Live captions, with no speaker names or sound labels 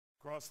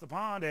Across the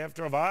pond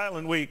after a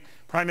violent week,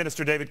 Prime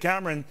Minister David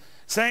Cameron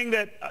saying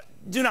that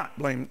do not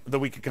blame the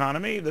weak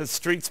economy. The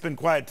street's been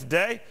quiet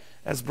today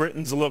as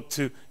Britons look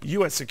to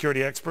U.S.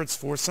 security experts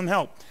for some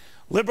help.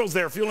 Liberals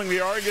there fueling the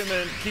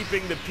argument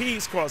keeping the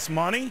peace costs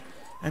money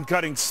and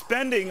cutting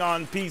spending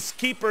on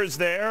peacekeepers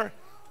there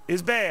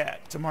is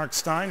bad. To Mark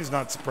Steyn, he's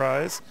not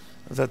surprised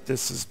that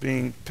this is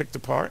being picked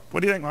apart.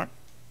 What do you think, Mark?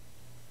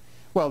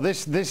 Well,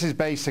 this is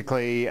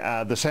basically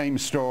the same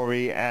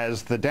story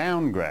as the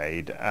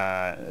downgrade,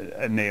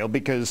 Neil,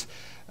 because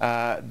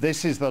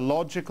this is the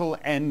logical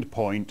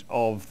endpoint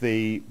of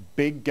the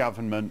big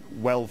government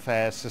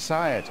welfare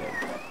society.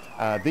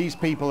 These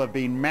people have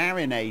been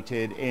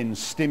marinated in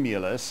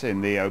stimulus, in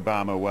the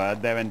Obama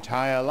word, their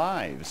entire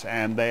lives,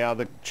 and they are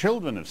the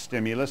children of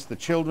stimulus, the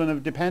children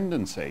of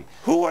dependency.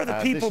 Who are the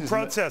people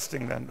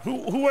protesting then?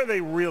 Who are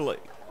they really?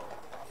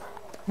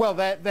 Well,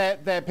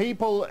 they're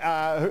people,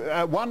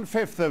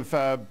 one-fifth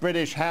of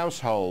British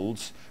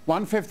households,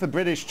 one-fifth of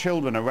British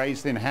children are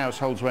raised in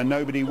households where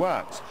nobody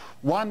works.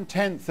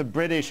 One-tenth of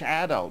British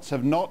adults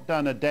have not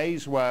done a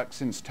day's work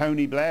since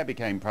Tony Blair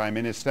became Prime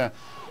Minister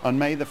on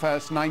May the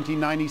 1st,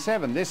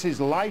 1997. This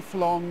is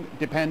lifelong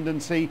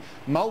dependency,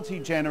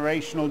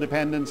 multi-generational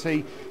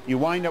dependency. You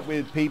wind up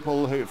with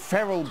people who,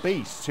 feral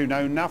beasts who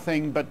know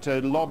nothing but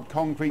to lob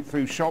concrete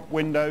through shop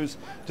windows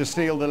to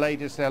steal the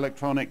latest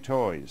electronic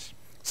toys.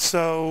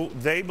 So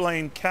they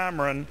blame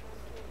Cameron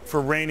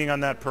for raining on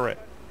that parade.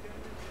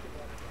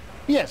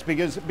 Yes,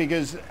 because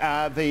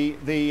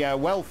the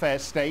welfare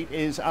state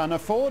is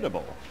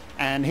unaffordable.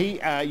 And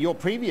your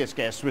previous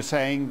guest was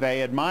saying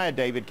they admire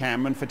David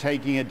Cameron for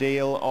taking a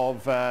deal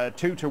of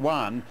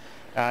 2-to-1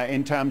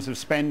 in terms of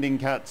spending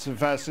cuts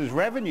versus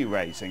revenue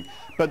raising.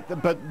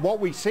 But what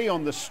we see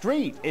on the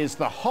street is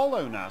the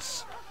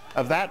hollowness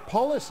of that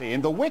policy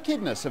and the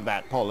wickedness of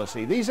that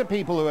policy. These are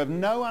people who have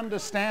no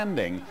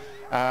understanding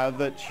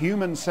that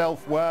human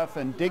self-worth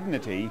and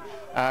dignity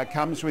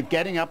comes with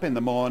getting up in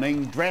the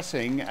morning,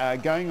 dressing,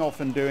 going off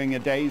and doing a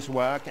day's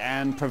work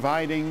and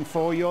providing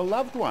for your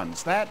loved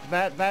ones.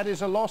 That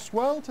is a lost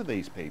world to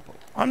these people.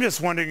 I'm just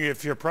wondering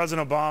if you're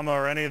President Obama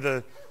or any of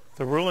the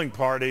ruling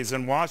parties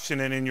in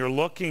Washington and you're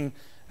looking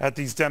at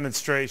these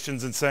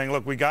demonstrations and saying,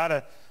 look, we got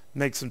to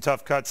make some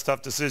tough cuts,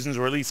 tough decisions,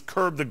 or at least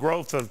curb the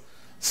growth of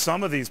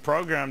some of these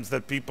programs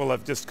that people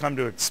have just come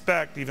to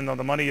expect, even though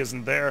the money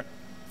isn't there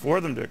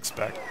for them to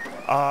expect,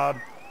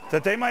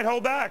 that they might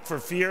hold back for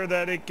fear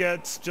that it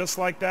gets just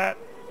like that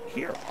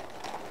here.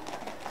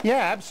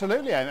 Yeah,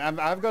 absolutely.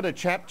 I've got a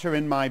chapter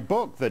in my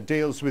book that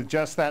deals with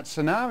just that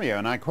scenario,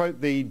 and I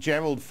quote the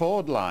Gerald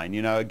Ford line,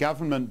 you know, a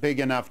government big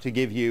enough to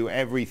give you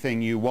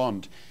everything you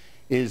want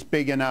is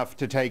big enough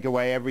to take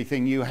away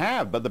everything you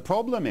have. But the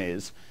problem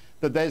is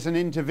that there's an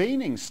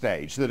intervening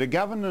stage, that a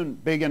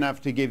government big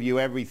enough to give you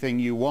everything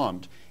you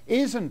want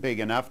isn't big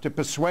enough to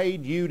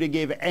persuade you to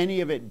give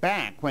any of it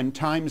back when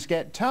times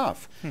get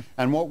tough.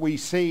 And what we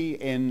see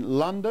in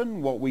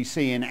London, what we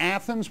see in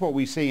Athens, what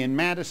we see in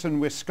Madison,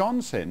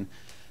 Wisconsin,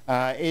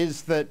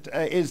 is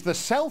the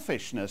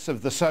selfishness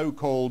of the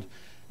so-called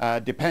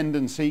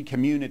dependency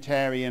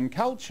communitarian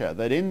culture,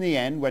 that in the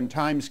end, when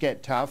times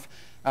get tough,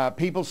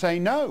 people say,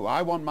 no,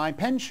 I want my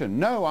pension.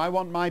 No, I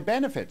want my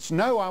benefits.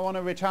 No, I want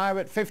to retire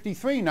at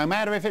 53, no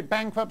matter if it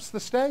bankrupts the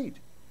state.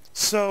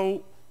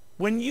 So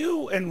when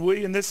you and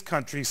we in this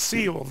country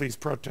see all these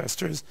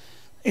protesters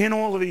in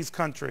all of these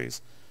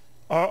countries,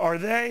 are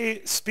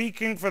they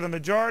speaking for the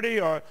majority,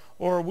 or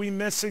are we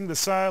missing the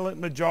silent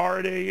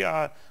majority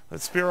that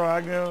Spiro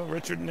Agnew,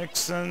 Richard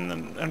Nixon,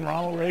 and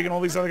Ronald Reagan, all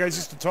these other guys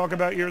used to talk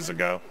about years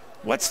ago?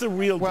 What's the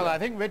real deal?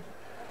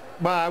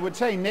 Well, I would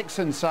say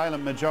Nixon's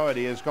silent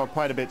majority has got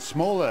quite a bit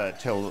smaller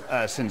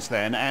since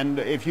then. And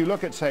if you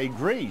look at, say,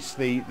 Greece,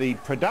 the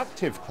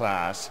productive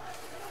class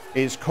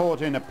is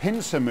caught in a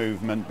pincer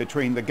movement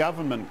between the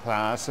government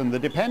class and the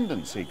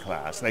dependency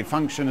class. They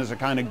function as a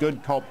kind of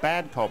good cop,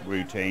 bad cop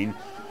routine,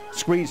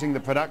 squeezing the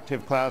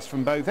productive class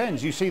from both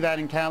ends. You see that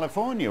in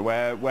California,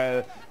 where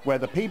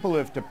the people who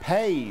have to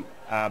pay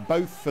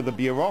both for the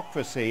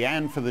bureaucracy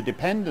and for the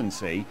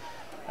dependency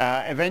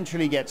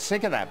eventually get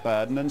sick of that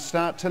burden and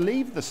start to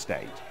leave the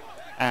state.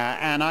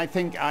 And I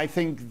think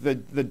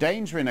the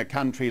danger in a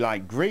country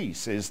like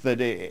Greece is that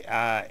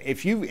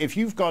if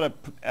you've got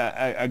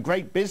a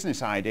great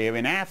business idea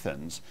in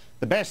Athens,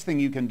 the best thing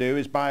you can do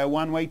is buy a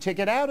one-way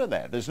ticket out of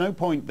there. There's no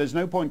point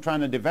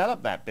trying to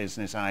develop that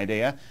business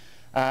idea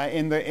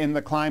in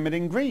the climate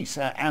in Greece.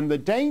 And the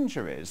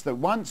danger is that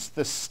once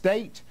the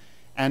state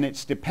and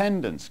its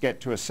dependents get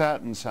to a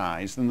certain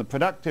size, then the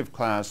productive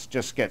class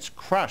just gets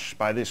crushed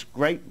by this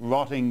great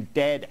rotting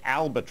dead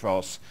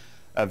albatross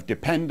of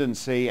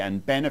dependency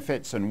and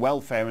benefits and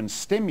welfare and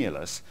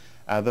stimulus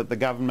that the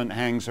government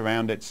hangs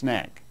around its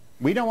neck.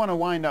 We don't want to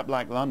wind up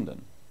like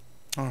London.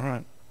 All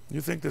right. You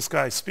think this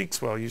guy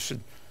speaks well. You should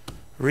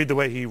read the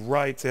way he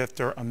writes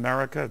after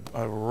America,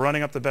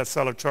 running up the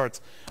bestseller charts.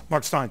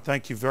 Mark Steyn,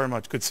 thank you very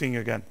much. Good seeing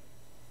you again.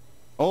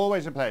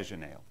 Always a pleasure,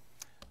 Neil.